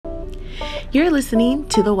You're listening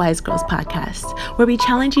to the Wise Girls Podcast, where we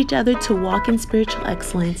challenge each other to walk in spiritual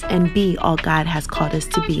excellence and be all God has called us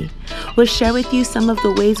to be. We'll share with you some of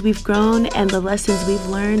the ways we've grown and the lessons we've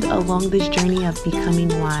learned along this journey of becoming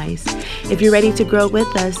wise. If you're ready to grow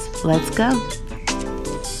with us, let's go.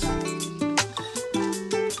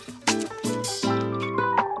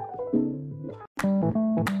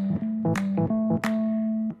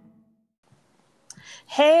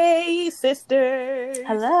 Hey, sisters.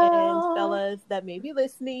 Hello. And fellas that may be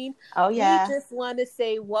listening. Oh, yeah. We just want to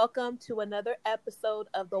say welcome to another episode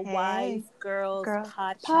of the Wise Girls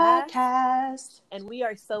Podcast. And we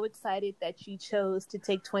are so excited that you chose to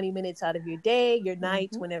take 20 minutes out of your day, your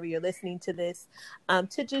night, whenever you're listening to this,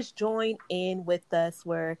 to just join in with us,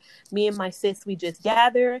 where me and my sis, we just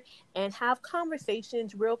gather and have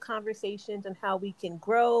conversations, real conversations, on how we can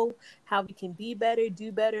grow, how we can be better,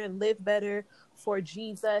 do better, and live better for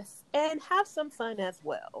Jesus, and have some fun as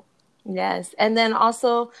well. Yes. And then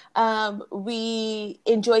also, we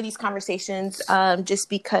enjoy these conversations just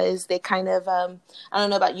because they kind of, I don't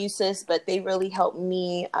know about you, sis, but they really help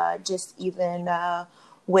me just even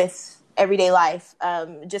with everyday life,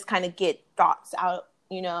 just kind of get thoughts out,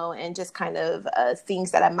 you know, and just kind of things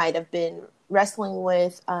that I might have been wrestling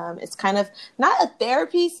with. It's kind of not a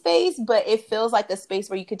therapy space, but it feels like a space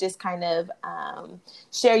where you could just kind of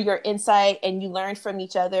share your insight, and you learn from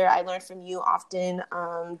each other. I learn from you often,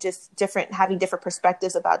 just having different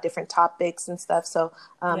perspectives about different topics and stuff. So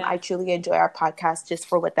I truly enjoy our podcast just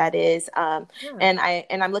for what that is. And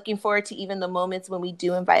I'm looking forward to even the moments when we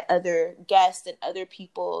do invite other guests and other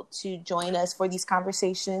people to join us for these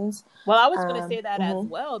conversations. Well, I was going to say that as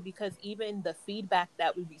well, because even the feedback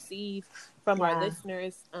that we receive from our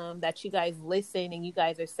listeners, that you guys listen and you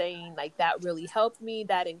guys are saying, like, that really helped me,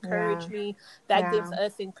 that encouraged me, that gives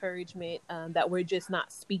us encouragement, that we're just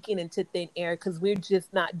not speaking into thin air, because we're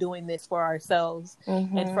just not doing this for ourselves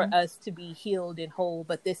and for us to be healed and whole.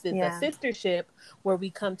 But this is a sistership where we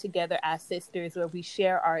come together as sisters, where we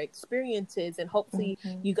share our experiences, and hopefully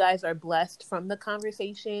you guys are blessed from the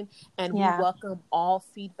conversation, and we welcome all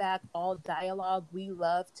feedback, all dialogue. We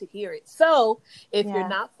love to hear it. So if you're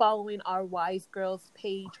not following our Wise Girls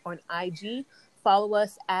page on IG, follow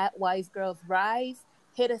us at Wise Girls Rise.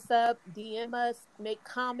 Hit us up, DM us, make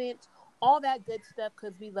comments, all that good stuff,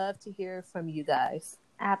 because we love to hear from you guys.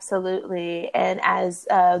 Absolutely. And as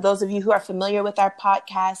those of you who are familiar with our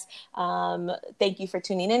podcast, thank you for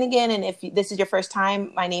tuning in again. And if this is your first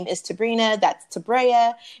time, my name is Tabrina. That's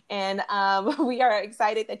Tabrea. And we are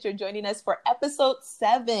excited that you're joining us for episode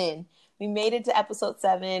 7. We made it to episode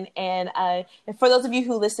 7. And for those of you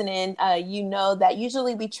who listen in, you know that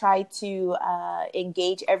usually we try to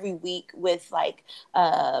engage every week with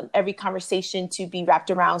every conversation to be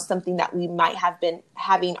wrapped around something that we might have been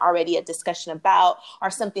having already a discussion about, or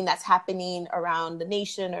something that's happening around the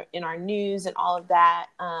nation or in our news and all of that.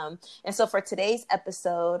 And so for today's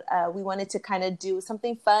episode, we wanted to kind of do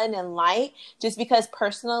something fun and light, just because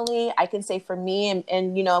personally, I can say for me,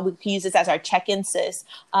 and you know, we can use this as our check-in, sis.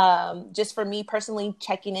 Just for me personally,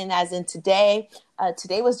 checking in as in today.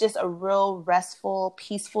 Today was just a real restful,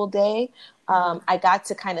 peaceful day. I got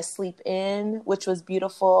to kind of sleep in, which was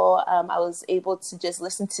beautiful. I was able to just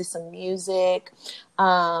listen to some music.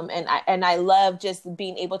 And I love just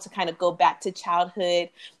being able to kind of go back to childhood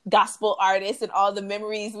gospel artists and all the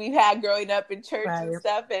memories we've had growing up in church and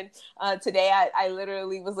stuff. And today I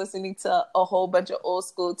literally was listening to a whole bunch of old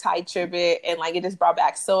school Ty Tribbett, and like it just brought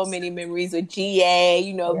back so many memories with GA,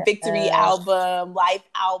 you know, Victory album, Life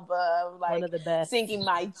album, like one of the best. Singing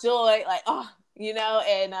My Joy, like, oh, you know,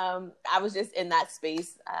 and I was just in that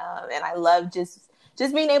space. And I love just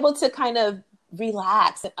being able to kind of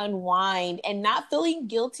relax and unwind and not feeling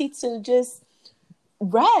guilty to just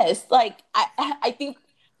rest. Like, I think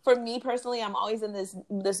for me personally, I'm always in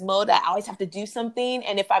this mode that I always have to do something.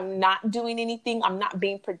 And if I'm not doing anything, I'm not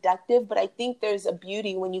being productive. But I think there's a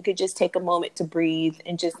beauty when you could just take a moment to breathe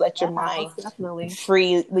and just let your mind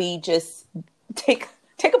freely just take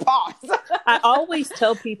a pause. I always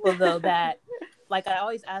tell people, though, that, like, I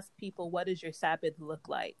always ask people, what does your Sabbath look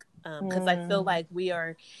like? Because I feel like we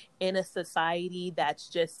are in a society that's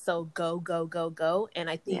just so go, go, go, go. And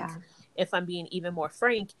I think if I'm being even more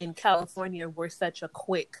frank, in California, we're such a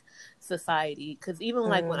quick society. Because even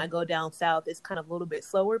like when I go down south, it's kind of a little bit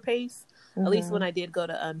slower pace. At least when I did go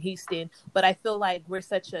to Houston. But I feel like we're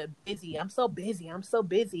such a I'm so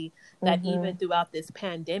busy that even throughout this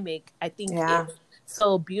pandemic, I think it's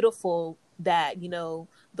so beautiful that, you know,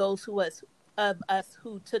 those of us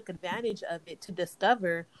who took advantage of it to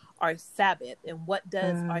discover our Sabbath and what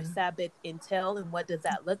does our Sabbath entail and what does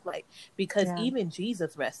that look like? Because even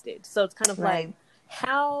Jesus rested. So it's kind of like,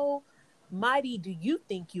 how mighty do you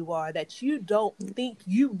think you are that you don't think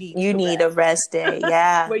you need You to need a rest? rest day.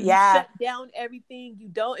 Yeah. Where you Yeah. shut down everything. You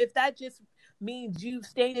don't, if that just means you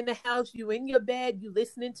staying in the house, you in your bed, you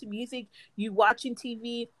listening to music, you watching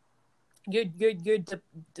TV, I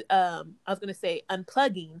was gonna say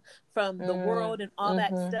unplugging from the Mm, world and all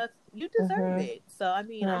that mm-hmm. stuff, you deserve Mm-hmm. it. So I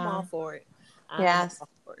mean, I'm Yeah. all for it. I'm Yes. all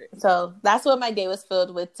for it. So that's what my day was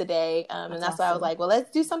filled with today. And That's that's why I was awesome. like, well,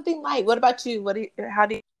 let's do something light. What about you? How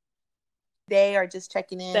do you day, or just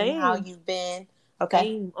checking in how Same. you've been? Okay.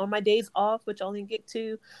 Same. On my days off, which I only get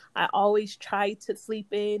to, I always try to sleep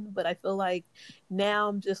in, but I feel like now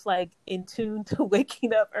I'm just like in tune to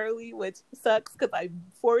waking up early, which sucks because I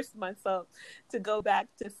forced myself to go back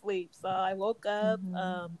to sleep. So I woke up,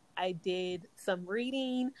 Mm-hmm. I did some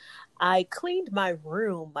reading, I cleaned my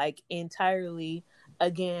room like entirely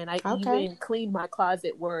again. I Okay. even cleaned my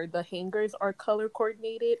closet where the hangers are color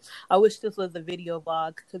coordinated. I wish this was a video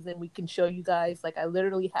vlog because then we can show you guys. Like, I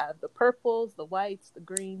literally have the purples, the whites, the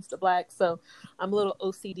greens, the blacks. So I'm a little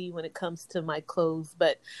OCD when it comes to my clothes.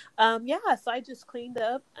 But yeah, so I just cleaned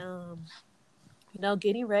up,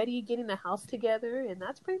 getting ready, getting the house together, and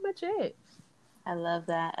that's pretty much it. I love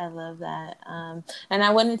that. I love that. And I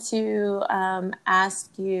wanted to ask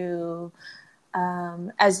you,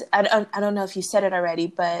 as I don't know if you said it already,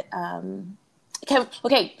 but can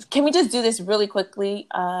we just do this really quickly?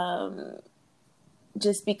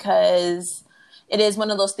 Just because it is one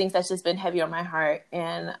of those things that's just been heavy on my heart,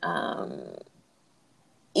 and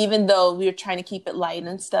even though we were trying to keep it light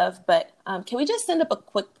and stuff, but can we just send up a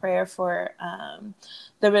quick prayer for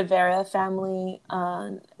the Rivera family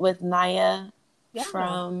with Naya? Yeah.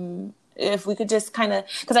 From, if we could just kind of,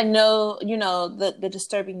 because I know, the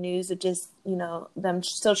disturbing news of just, them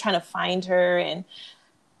still trying to find her, and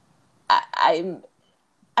I'm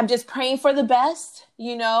just praying for the best,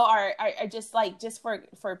 or just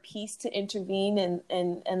for peace to intervene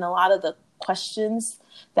and a lot of the questions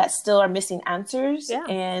that still are missing answers. Yeah.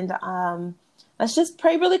 And let's just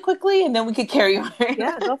pray really quickly, and then we could carry on.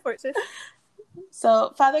 Yeah, go for it, sis.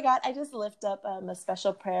 So, Father God, I just lift up a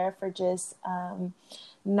special prayer for just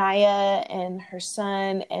Naya and her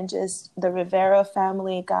son, and just the Rivera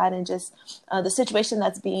family, God, and just the situation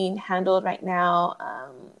that's being handled right now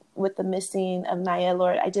with the missing of Naya,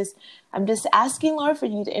 Lord. I'm just asking, Lord, for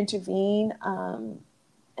you to intervene and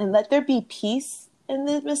let there be peace in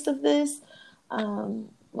the midst of this.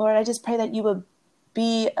 Lord, I just pray that you would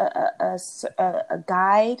be a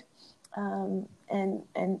guide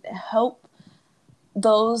and help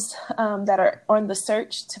those that are on the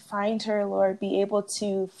search to find her, Lord, be able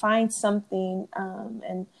to find something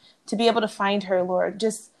and to be able to find her, Lord,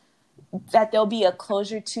 just that there'll be a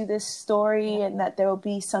closure to this story, and that there will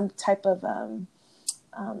be some type of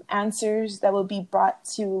answers that will be brought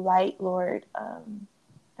to light, Lord.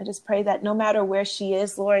 I just pray that no matter where she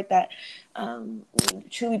is, Lord, that we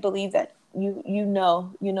truly believe that you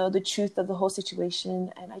know the truth of the whole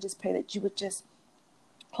situation. And I just pray that you would just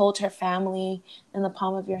hold her family in the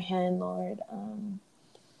palm of your hand, Lord.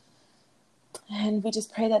 And we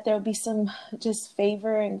just pray that there will be some just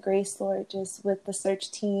favor and grace, Lord, just with the search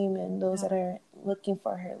team and those that are looking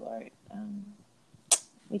for her, Lord.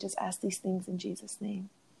 We just ask these things in Jesus' name.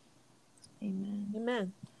 Amen.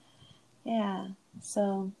 Amen. Yeah.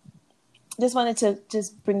 So just wanted to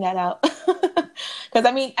just bring that out. Because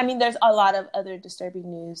I mean, there's a lot of other disturbing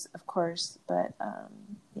news, of course, but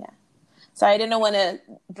yeah. So I didn't want to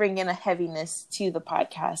bring in a heaviness to the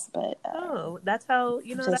podcast, but that's how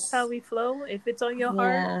that's how we flow. If it's on your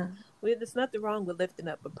heart, there's nothing wrong with lifting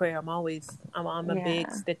up a prayer. I'm a big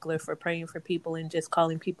stickler for praying for people and just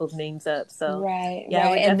calling people's names up. So right,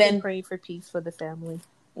 we're definitely praying for peace for the family.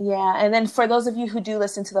 Yeah. And then for those of you who do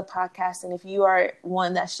listen to the podcast, and if you are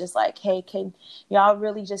one that's just like, hey, can y'all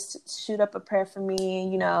really just shoot up a prayer for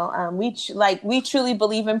me? We truly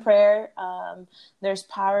believe in prayer. There's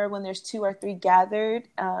power when there's 2 or 3 gathered.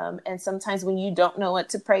 And sometimes when you don't know what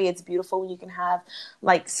to pray, it's beautiful when you can have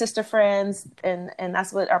like sister friends. And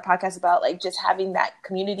that's what our podcast is about. Like just having that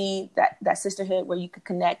community, that sisterhood where you could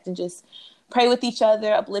connect and just pray with each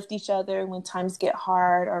other, uplift each other when times get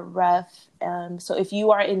hard or rough. So if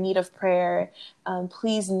you are in need of prayer,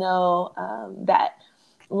 please know that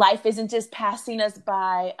life isn't just passing us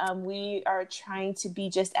by. We are trying to be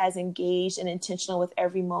just as engaged and intentional with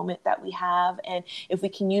every moment that we have. And if we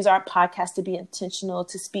can use our podcast to be intentional,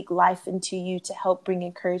 to speak life into you, to help bring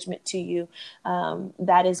encouragement to you,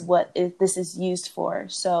 that is what this is used for.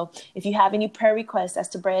 So if you have any prayer requests, as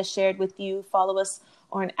Tabrea shared with you, follow us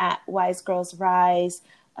on @Wise Girls Rise.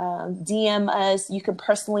 DM us. You can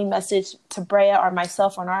personally message Tabrea or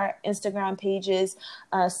myself on our Instagram pages.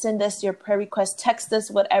 Send us your prayer request. Text us,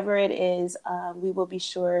 whatever it is. We will be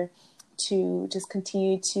sure to just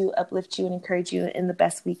continue to uplift you and encourage you in the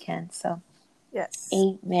best we can. So, yes.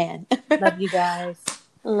 Amen. Love you guys.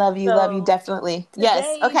 Love you, definitely.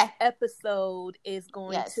 Yes. Okay. Episode is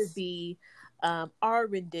going to be our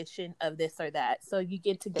rendition of this or that. So you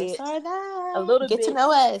get to get a little bit to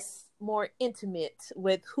know us more intimate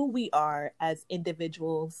with who we are as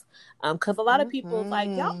individuals. Because a lot of people like,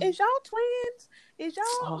 y'all, is y'all twins? Is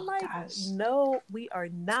y'all no, we are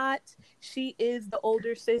not. She is the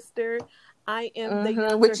older sister. I am the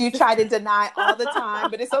younger which you try to deny all the time,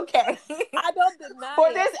 but it's okay. I don't deny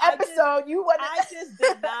for this episode. I just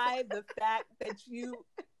deny the fact that you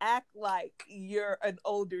act like you're an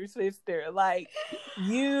older sister. Like,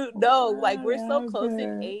 like we're so close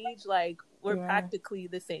in age. Like we're practically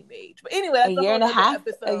the same age. But anyway, that's a year and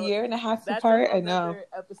a half that's apart. I know.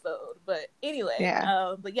 Episode, but anyway,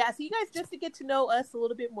 so you guys, just to get to know us a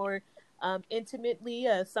little bit more intimately,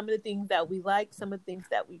 some of the things that we like, some of the things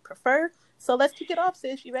that we prefer. So let's kick it off,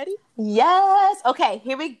 sis. You ready? Yes. Okay,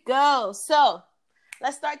 here we go. So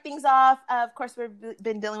let's start things off. Of course, we've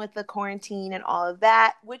been dealing with the quarantine and all of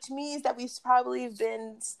that, which means that we've probably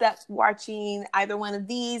been stuck watching either one of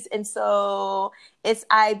these. And so it's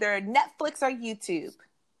either Netflix or YouTube.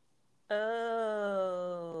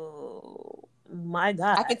 Oh, my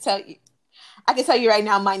God. I can tell you right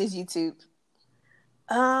now, mine is YouTube.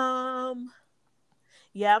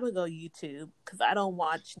 Yeah, I'm gonna go YouTube because I don't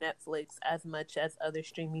watch Netflix as much as other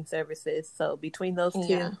streaming services. So between those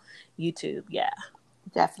two, YouTube,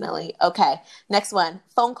 definitely. Okay, next one: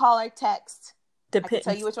 phone call or text. Depends. I can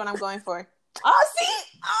tell you which one I'm going for. Oh,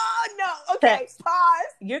 see? Oh no. Okay, text.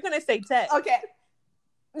 Pause. You're gonna say text. Okay.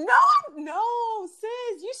 No,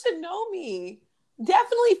 sis. You should know me.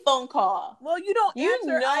 Definitely phone call. Well, you don't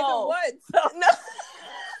answer either one. So no.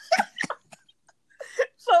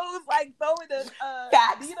 So it was like throwing the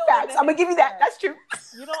facts. I'm gonna give you that. That's true.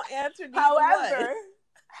 You don't answer.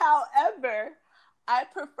 However, I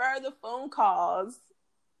prefer the phone calls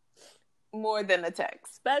more than the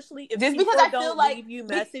text, especially if just people because I don't feel like leave you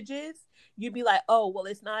messages. You'd be like, oh, well,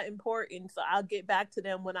 it's not important, so I'll get back to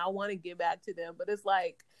them when I want to get back to them. But it's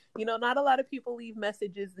like, not a lot of people leave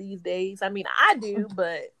messages these days. I mean, I do,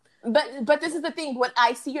 but this is the thing. When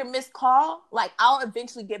I see your missed call, like, I'll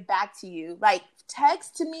eventually get back to you. Like,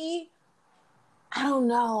 text to me, I don't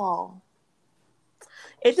know.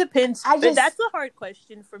 It depends. That's a hard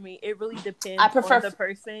question for me. It really depends on the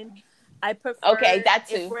person. I prefer that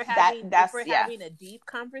too. If we're having a deep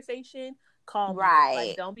conversation, call me.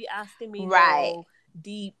 Like, don't be asking me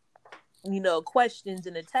deep, questions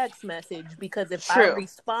in a text message, because if I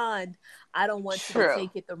respond, I don't want you to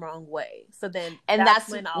take it the wrong way. So then, that's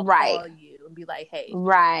when I'll call you and be like, "Hey,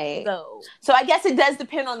 So I guess it does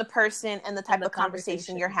depend on the person and the type of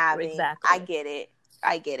conversation you're having. Exactly.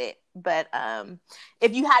 I get it. But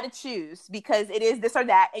if you had to choose, because it is this or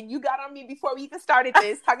that, and you got on me before we even started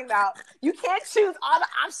this, talking about you can't choose all the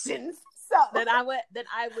options. So then I would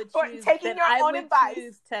choose taking your own advice.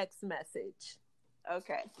 Choose text message.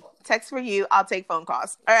 Okay. Text for you. I'll take phone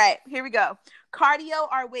calls. All right. Here we go. Cardio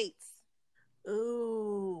or weights?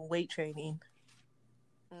 Ooh, weight training.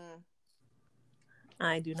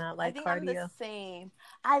 I do not like cardio. I'm the same.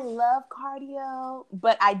 I love cardio,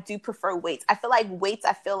 but I do prefer weights. I feel like weights,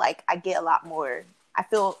 I get a lot more. I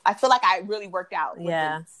feel like I really worked out with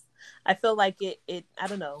weights. I feel like it I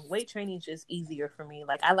don't know. Weight training is just easier for me.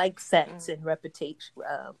 Like, I like sets and repetitions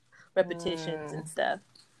and stuff.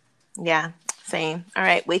 Yeah, same. All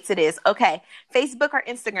right, weights it is. Okay, Facebook or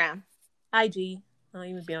Instagram? IG. I don't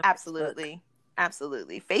even be on Facebook.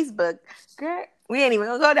 Absolutely. Facebook, girl, we ain't even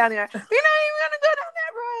gonna go down there. We're not even gonna go down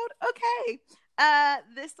that road. Okay.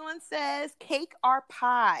 This one says cake or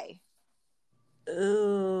pie.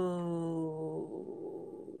 Ooh,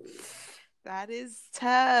 that is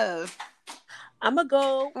tough. I'm gonna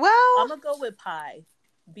go with pie,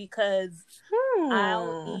 because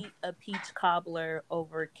I'll eat a peach cobbler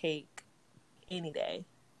over cake any day.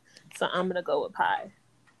 So I'm gonna go with pie.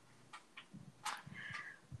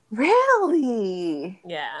 Really?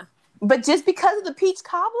 Yeah. But just because of the peach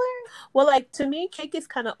cobbler? Well, like, to me, cake is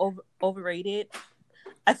kind of overrated.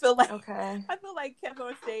 I feel like Kevin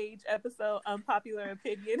on Stage episode Unpopular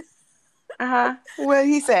Opinion. What did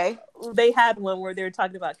he say? They had one where they were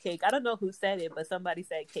talking about cake. I don't know who said it, but somebody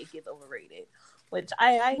said cake is overrated, which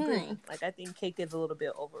I agree. Like, I think cake is a little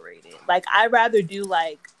bit overrated. Like, I'd rather do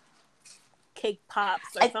like cake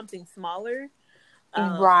pops or something smaller.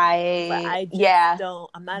 Right. But I just don't.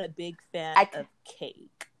 I'm not a big fan of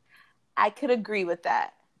cake. I could agree with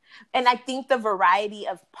that. And I think the variety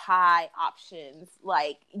of pie options,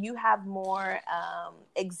 like you have more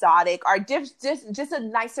exotic or just a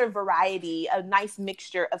nicer variety, a nice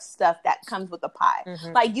mixture of stuff that comes with a pie.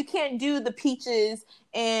 Mm-hmm. Like you can't do the peaches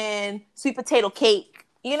and sweet potato cake.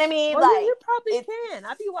 You know what I mean? Well, like you probably can.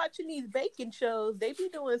 I be watching these baking shows. They be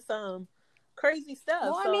doing some crazy stuff.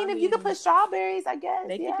 Well, so, I mean, if you could put strawberries, I guess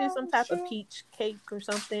they could do some type of peach cake or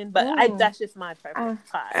something. But that's just my preference.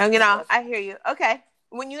 Pie. You know, I hear you. Okay.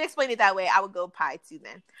 When you explain it that way, I would go pie too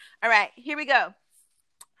then. All right, here we go.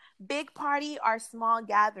 Big party or small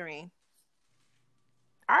gathering?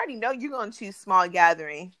 I already know you're going to choose small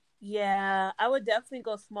gathering. Yeah, I would definitely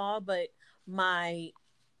go small, but I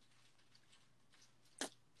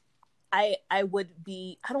would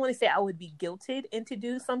be, I don't want to say I would be guilted into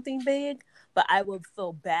do something big, but I would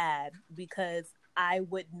feel bad because I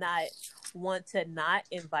would not want to not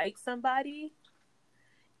invite somebody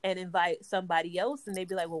and invite somebody else, and they'd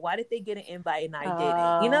be like, well, why did they get an invite and I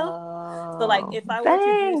didn't, you know? So like if I were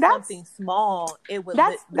to do something small, it would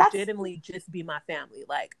legitimately just be my family.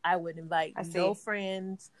 Like I would invite no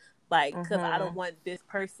friends, like because I don't want this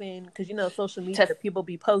person, because you know social media people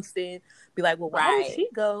be posting, be like, well, why did she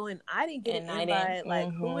go and I didn't get an invite?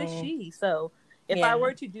 Like who is she? So if I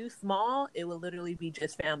were to do small, it would literally be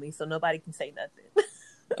just family, so nobody can say nothing.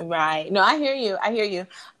 Right. No, I hear you.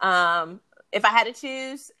 If I had to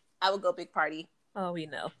choose, I would go big party. Oh, we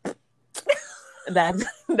know. That's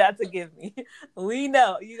a give me. We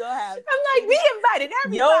know you gonna have. I'm like, we invited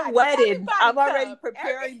everybody. Your wedding. I'm already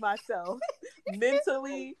preparing myself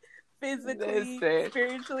mentally, physically,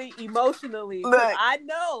 spiritually, emotionally. Look, I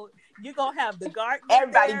know you're gonna have the garden.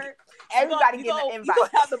 Everybody getting an invite. You're gonna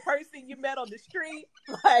have the person you met on the street,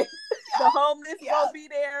 like the homeless gonna be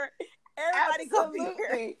there. Everybody gonna be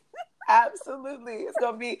there. Absolutely. It's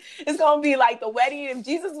gonna be like the wedding if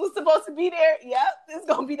Jesus was supposed to be there. Yep. It's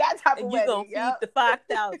gonna be that type of wedding. You're gonna feed the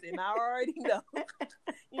 5,000. I already know.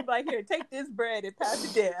 You're like, here, take this bread and pass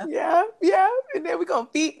it down. Yeah. And then we're gonna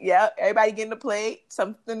feed. Yep. Everybody getting a plate,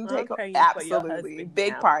 something to take home. Absolutely.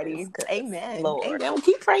 Big party. Amen. Lord. Amen. Well,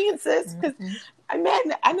 keep praying, sis.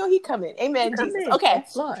 Amen. I know he coming. Amen, Jesus. Okay.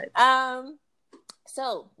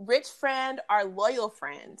 So, rich friend or loyal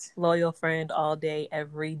friend? Loyal friend all day,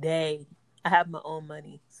 every day. I have my own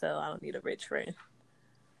money, so I don't need a rich friend.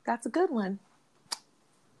 That's a good one.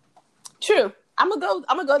 True. I'm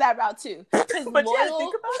gonna go that route too. But loyal, you gotta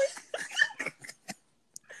think about it.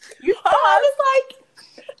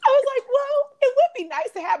 I was like, well, it would be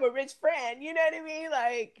nice to have a rich friend. You know what I mean?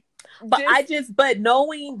 Like, but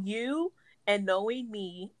knowing you and knowing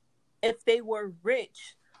me, if they were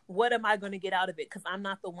rich, what am I going to get out of it? Because I'm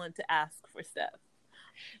not the one to ask for stuff.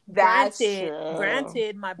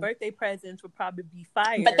 Granted, my birthday presents would probably be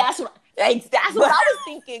fire. But that's what I was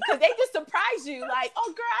thinking. Because they just surprise you. Like,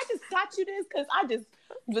 oh, girl, I just got you this because I just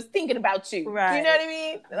was thinking about you. Right. You know what I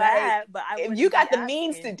mean? Like, but if you got the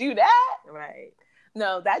means to do that. Right.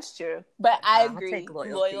 No, that's true. But I agree.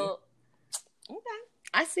 Loyal. Okay.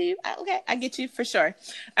 I see you. Okay. I get you for sure.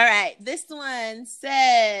 All right. This one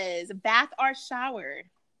says bath or shower?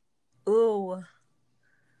 Ooh,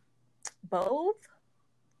 both.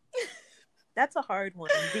 That's a hard one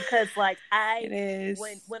because, like, it is.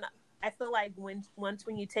 When I feel like when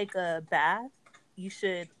you take a bath, you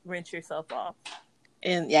should rinse yourself off.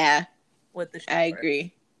 And with the shower. I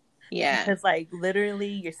agree. Yeah, because like literally,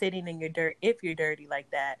 you're sitting in your dirt if you're dirty like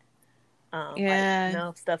that.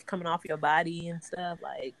 Like, stuff coming off your body and stuff.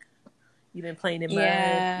 Like you've been playing in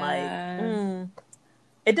mud. Like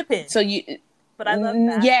it depends. So you. But I love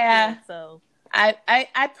baths. Yeah. So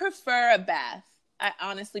I prefer a bath. I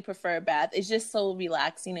honestly prefer a bath. It's just so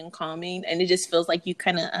relaxing and calming, and it just feels like you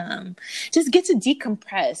kind of just get to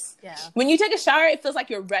decompress. Yeah. When you take a shower, it feels like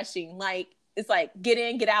you're rushing. Like it's like get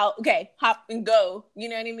in, get out, okay, hop and go. You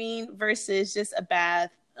know what I mean? Versus just a bath.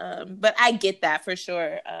 But I get that for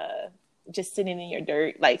sure. Just sitting in your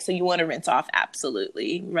dirt, like so you want to rinse off.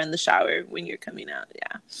 Absolutely, run the shower when you're coming out.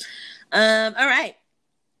 Yeah. All right.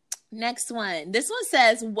 Next one. This one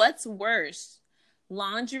says, what's worse,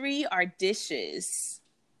 laundry or dishes?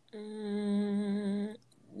 I'm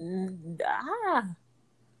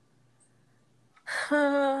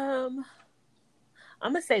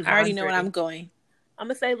gonna say laundry. I already know what I'm going. I'm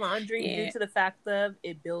gonna say laundry due to the fact of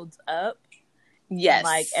it builds up. Yes.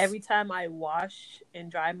 Like every time I wash and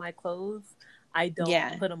dry my clothes, I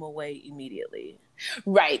don't put them away immediately.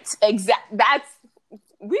 Right. Exactly.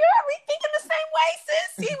 We thinking the same way, sis.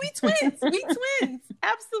 See, we twins.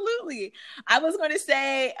 Absolutely. I was going to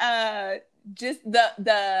say just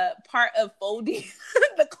the part of folding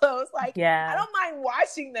the clothes. Like, I don't mind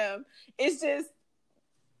washing them. It's just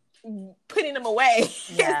putting them away is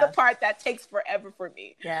the part that takes forever for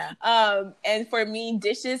me. Yeah. And for me,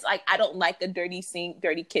 dishes, like, I don't like a dirty sink,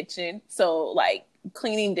 dirty kitchen. So, like,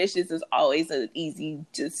 cleaning dishes is always an easy,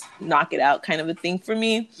 just knock it out kind of a thing for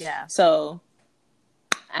me. Yeah. So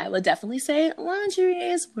I would definitely say laundry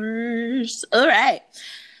is worse. All right.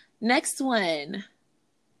 Next one.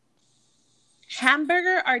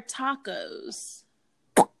 Hamburger or tacos?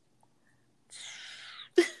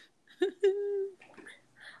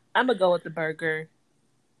 I'm going to go with the burger.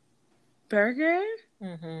 Burger?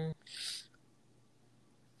 Mm-hmm.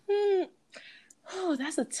 Oh,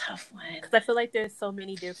 that's a tough one. Because I feel like there's so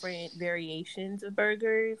many different variations of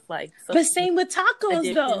burgers. Like, so but same with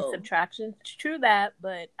tacos, though. Subtractions. True that,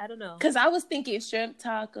 but I don't know. Because I was thinking shrimp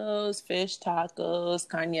tacos, fish tacos,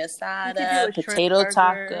 carne asada, potato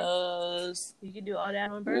tacos. You can do all that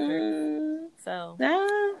on burgers. So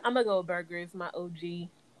I'm going to go with burgers, my OG.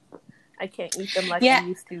 I can't eat them like I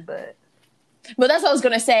used to, but that's what I was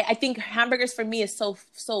gonna say. I think hamburgers for me is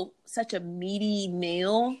such a meaty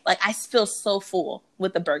meal. Like, I feel so full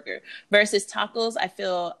with the burger versus tacos. I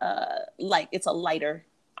feel like it's a lighter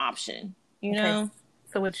option. You know.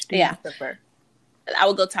 So which do you prefer? I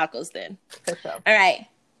would go tacos then. For sure. All right.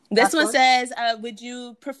 This one says, "Would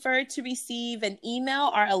you prefer to receive an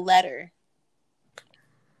email or a letter?"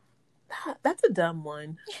 That's a dumb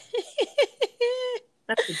one.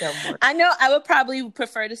 That's a dumb one. I know I would probably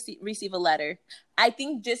prefer to receive a letter. I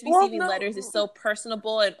think just receiving letters is so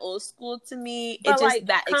personable and old school to me. But it's just like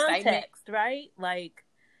that context, excitement, right? Like,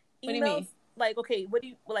 emails, what do you mean? Like, okay, what do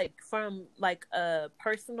you like from like a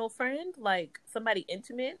personal friend, like somebody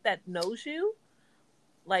intimate that knows you?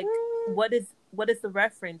 Like, what is the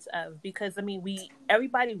reference of? Because I mean,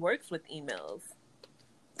 everybody works with emails.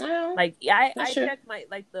 Like, I check my,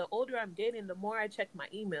 like, the older I'm getting, the more I check my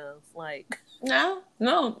emails. Like, no,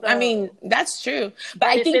 so, I mean, that's true. But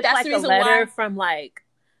I think that's like the reason why. If it's like a letter why from like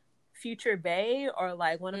Future Bae or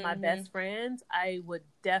like one of my best friends, I would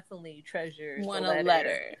definitely treasure a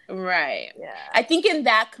letter. Right. Yeah. I think in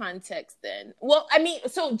that context, then. Well, I mean,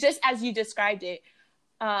 so just as you described it,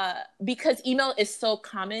 because email is so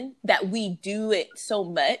common that we do it so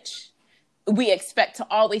much. We expect to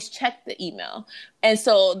always check the email. And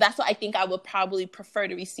so that's why I think I would probably prefer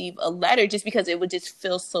to receive a letter, just because it would just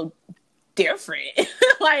feel so different.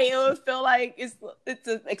 Like, it would feel like it's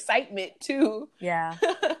an excitement too. Yeah.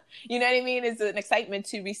 You know what I mean? It's an excitement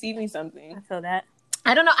to receiving something. I feel that.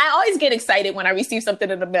 I don't know. I always get excited when I receive something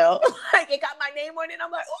in the mail. Like, it got my name on it. I'm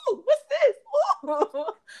like, ooh, what's this? Ooh.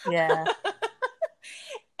 Yeah.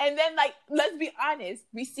 And then, like, let's be honest,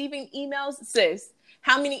 receiving emails, sis,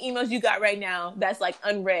 how many emails you got right now that's like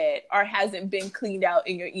unread or hasn't been cleaned out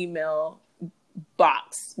in your email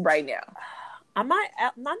box right now? I'm not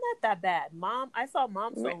that bad. Mom, I saw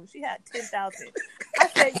Mom's phone. She had 10,000. I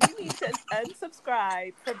said, you need to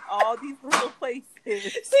unsubscribe from all these little places.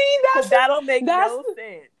 See, that'll make no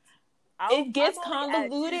sense. It gets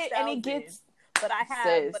convoluted and it gets. But I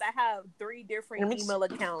have 3 different email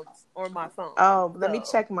accounts on my phone. Oh, let me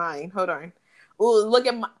check mine. Hold on. Ooh, look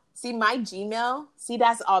at my Gmail. See,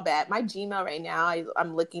 that's all bad. My Gmail right now,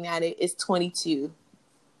 I'm looking at it, is 2,200?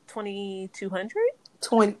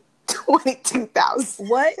 22,000.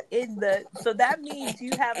 What in the... So that means you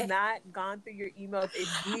have not gone through your emails in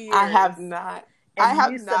years. I have not. I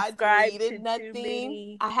have not deleted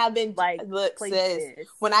nothing. I haven't. Like, look, sis.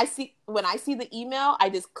 When I see the email, I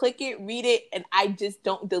just click it, read it, and I just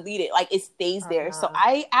don't delete it. Like, it stays there. So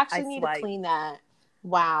I actually need to clean that.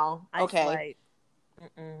 Wow. Okay.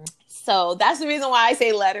 So that's the reason why I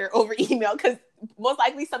say letter over email, because most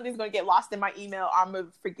likely something's going to get lost in my email. I'm going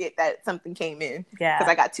to forget that something came in because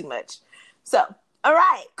I got too much. So, all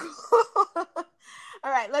right.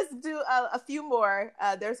 All right, let's do a few more.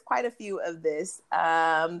 There's quite a few of this.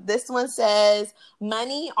 This one says,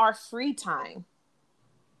 money or free time?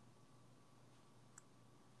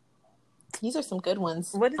 These are some good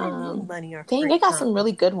ones. What do they mean, money or free time? They got some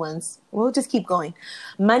really good ones. We'll just keep going.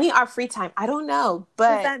 Money or free time? I don't know. But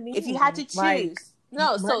what does that mean? If you had to choose. Like,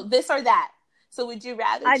 so this or that. So would you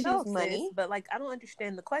rather choose money? Sis, but like, I don't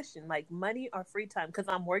understand the question. Like, money or free time? Because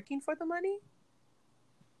I'm working for the money?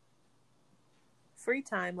 Free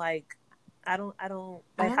time, like, I don't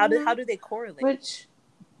like, how do they correlate? Which,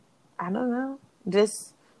 I don't know.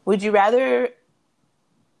 Just, would you rather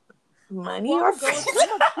money or free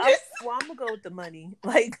time? I'm gonna go with the money.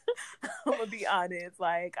 Like, I'm gonna be honest.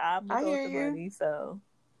 Like, I'm gonna go with the money. So,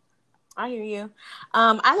 I hear you.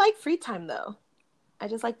 I like free time though. I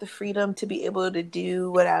just like the freedom to be able to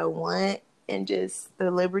do what I want and just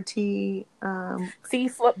the liberty.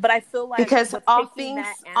 But I feel like because all things,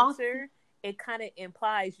 it kind of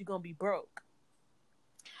implies you're gonna be broke.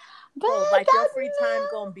 But So like your free time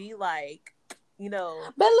gonna be like, you know.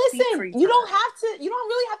 But listen, you don't time.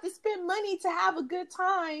 really have to spend money to have a good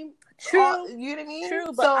time. True. You know what I mean?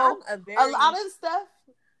 True, but so a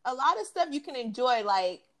lot of stuff you can enjoy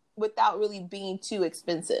like without really being too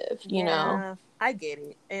expensive, you know? I get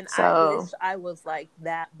it. And so, I wish I was like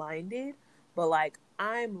that minded, but like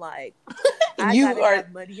I'm like I you gotta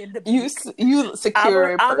have money in the bank. You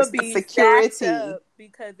secure I'm gonna be security up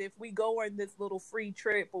because if we go on this little free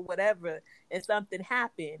trip or whatever and something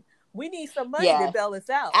happened, we need some money to bail us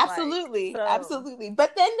out. Absolutely. Absolutely.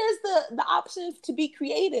 But then there's the options to be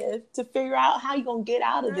creative, to figure out how you're gonna get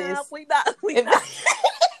out of this. We not. We gonna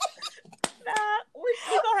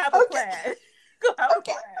have a plan.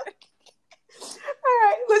 Okay. All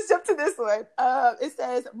right, let's jump to this one. It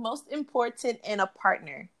says most important in a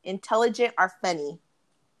partner: intelligent or funny?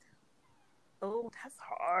 Oh, that's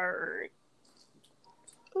hard.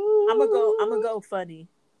 Ooh. I'm gonna go funny.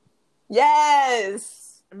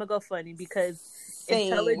 Yes, I'm gonna go funny because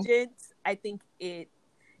intelligence, I think it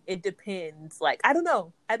depends. Like I don't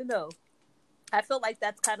know. I feel like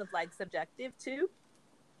that's kind of like subjective too.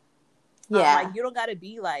 Yeah, like you don't gotta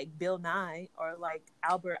be like Bill Nye or like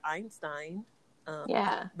Albert Einstein.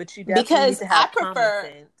 But you definitely need to have common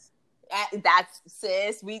sense. That's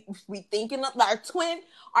sis. We thinking of our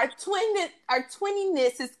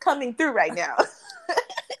twinniness is coming through right now.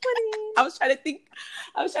 I was trying to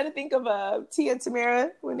think of Tia and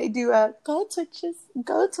Tamara when they do go Twitches.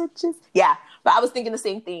 Yeah, but I was thinking the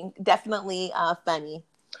same thing. Definitely funny.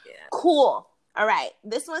 Yeah. Cool. All right.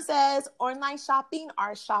 This one says online shopping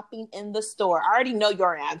or shopping in the store. I already know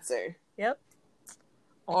your answer. Yep.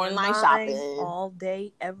 Online shopping all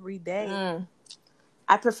day, every day.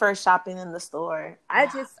 I prefer shopping in the store. I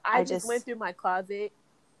just went through my closet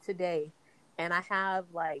today, and I have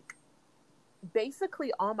like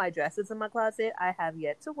basically all my dresses in my closet I have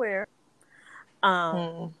yet to wear.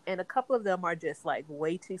 And a couple of them are just like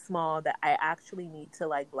way too small that I actually need to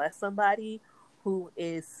like bless somebody who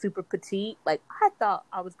is super petite. Like I thought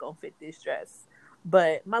I was gonna fit this dress,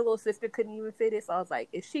 but my little sister couldn't even fit it. So I was like,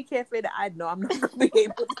 if she can't fit it, I know I'm not gonna be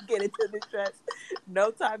able to get into this dress no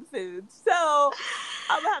time soon. So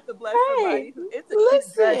I'm gonna have to bless somebody who it's a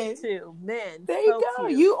cute dress too. Man, there you go.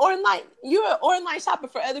 Cute. You're an online shopper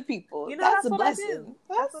for other people. You know, that's a what blessing. I do.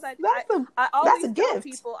 That's what I do. I always that's a tell gift.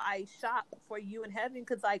 People I shop for you in heaven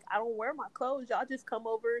because like I don't wear my clothes. Y'all just come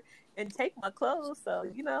over and take my clothes. So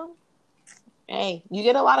you know. Hey, you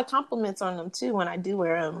get a lot of compliments on them too when I do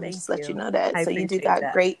wear them. Just let you know that. So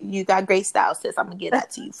you got great style, sis. I'm gonna give that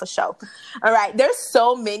to you for sure. All right, there's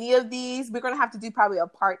so many of these. We're gonna have to do probably a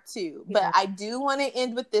part 2, but I do want to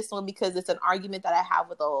end with this one because it's an argument that I have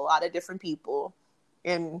with a lot of different people,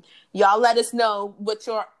 and y'all let us know what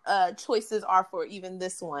your choices are for even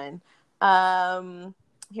this one.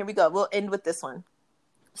 Here we go. We'll end with this one.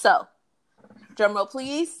 So, drum roll,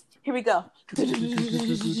 please. Here we go.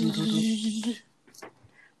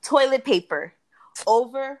 Toilet paper,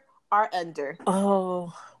 over or under?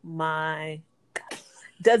 Oh my God.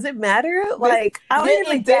 Does it matter? Like, I don't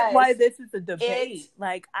even get why this is a debate.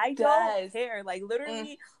 Like, I don't care. Like,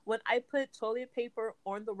 literally, when I put toilet paper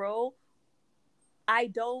on the roll, I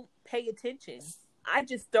don't pay attention. I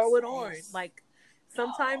just throw it on. Like,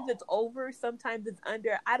 sometimes it's over, sometimes it's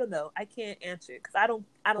under. I don't know. I can't answer it because I don't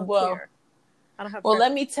care.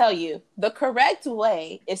 Let me tell you, the correct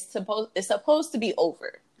way is supposed to be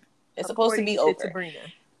over. It's supposed to be over. Sabrina.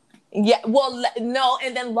 Yeah. Well, no,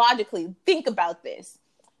 and then logically, think about this.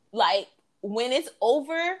 Like when it's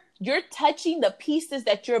over, you're touching the pieces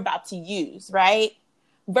that you're about to use, right?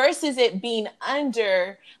 Versus it being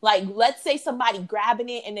under, like let's say somebody grabbing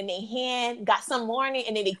it and then their hand got some more in it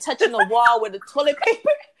and then they touching the wall with the toilet paper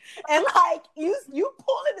and like you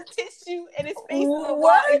pulling the tissue and it's facing the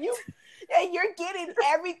wall and you're getting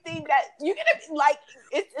everything that you're gonna like.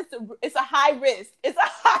 It's a high risk. It's a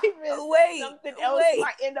high risk. Something else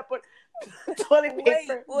might end up with toilet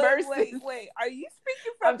paper. Wait. Are you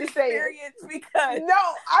speaking from experience? Because no,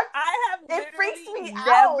 I have it freaks me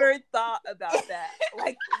never out. Thought about that.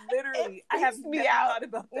 Like literally, I have never thought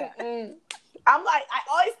about that. I'm like, I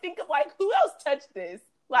always think of like, who else touched this?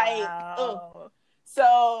 Like, wow.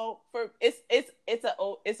 So for it's an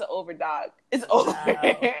over, dog. It's over.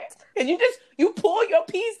 Wow. And you pull your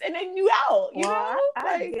piece and then you out. You know?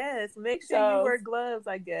 I guess make sure you wear gloves.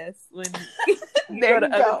 I guess when you go to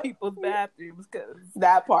other people's bathrooms because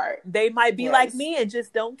that part they might be like me and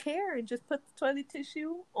just don't care and just put the toilet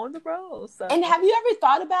tissue on the roll. So and have you ever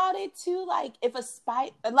thought about it too? Like if a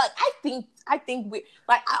spite, like I think we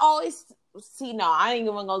like I always. See, no, I ain't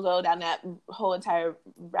even gonna go down that whole entire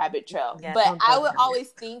rabbit trail. Yeah, but I would always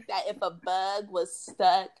think that if a bug was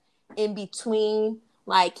stuck in between.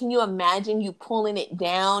 Like, can you imagine you pulling it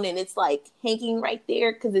down and it's like hanging right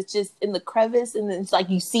there because it's just in the crevice and then it's like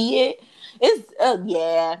you see it? It's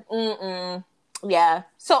yeah.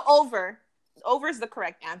 So over is the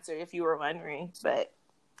correct answer if you were wondering, but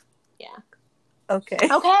yeah. Okay.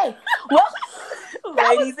 Well,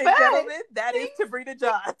 ladies and gentlemen, that is Tabrina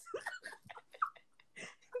Johns.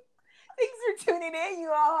 Thanks for tuning in,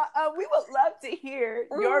 you all. We would love to hear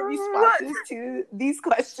your responses to these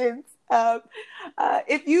questions.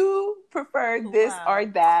 If you prefer this or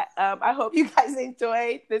that, I hope you guys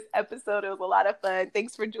enjoyed this episode. It was a lot of fun.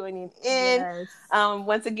 Thanks for joining in. Yes.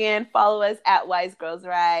 Once again, follow us at Wise Girls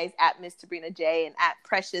Rise, at Miss Tabrina J, and at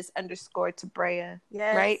Precious_Tabrea.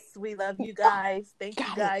 Yes, right? We love you guys. Thank you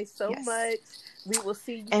guys so much. We will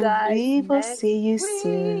see you and guys. We will next see you week.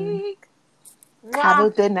 soon. Mwah. Have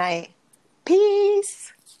a good night.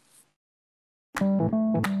 Peace.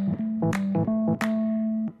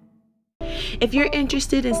 If you're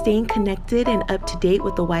interested in staying connected and up to date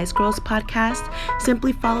with the Wise Girls podcast,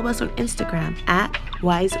 simply follow us on Instagram at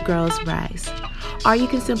Wise Girls Rise. Or you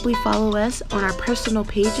can simply follow us on our personal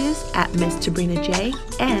pages at Miss Tabrina J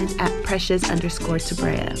and at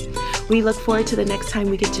Precious_Tabrea. We look forward to the next time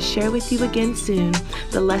we get to share with you again soon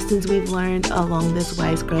the lessons we've learned along this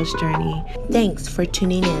Wise Girls journey. Thanks for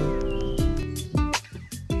tuning in.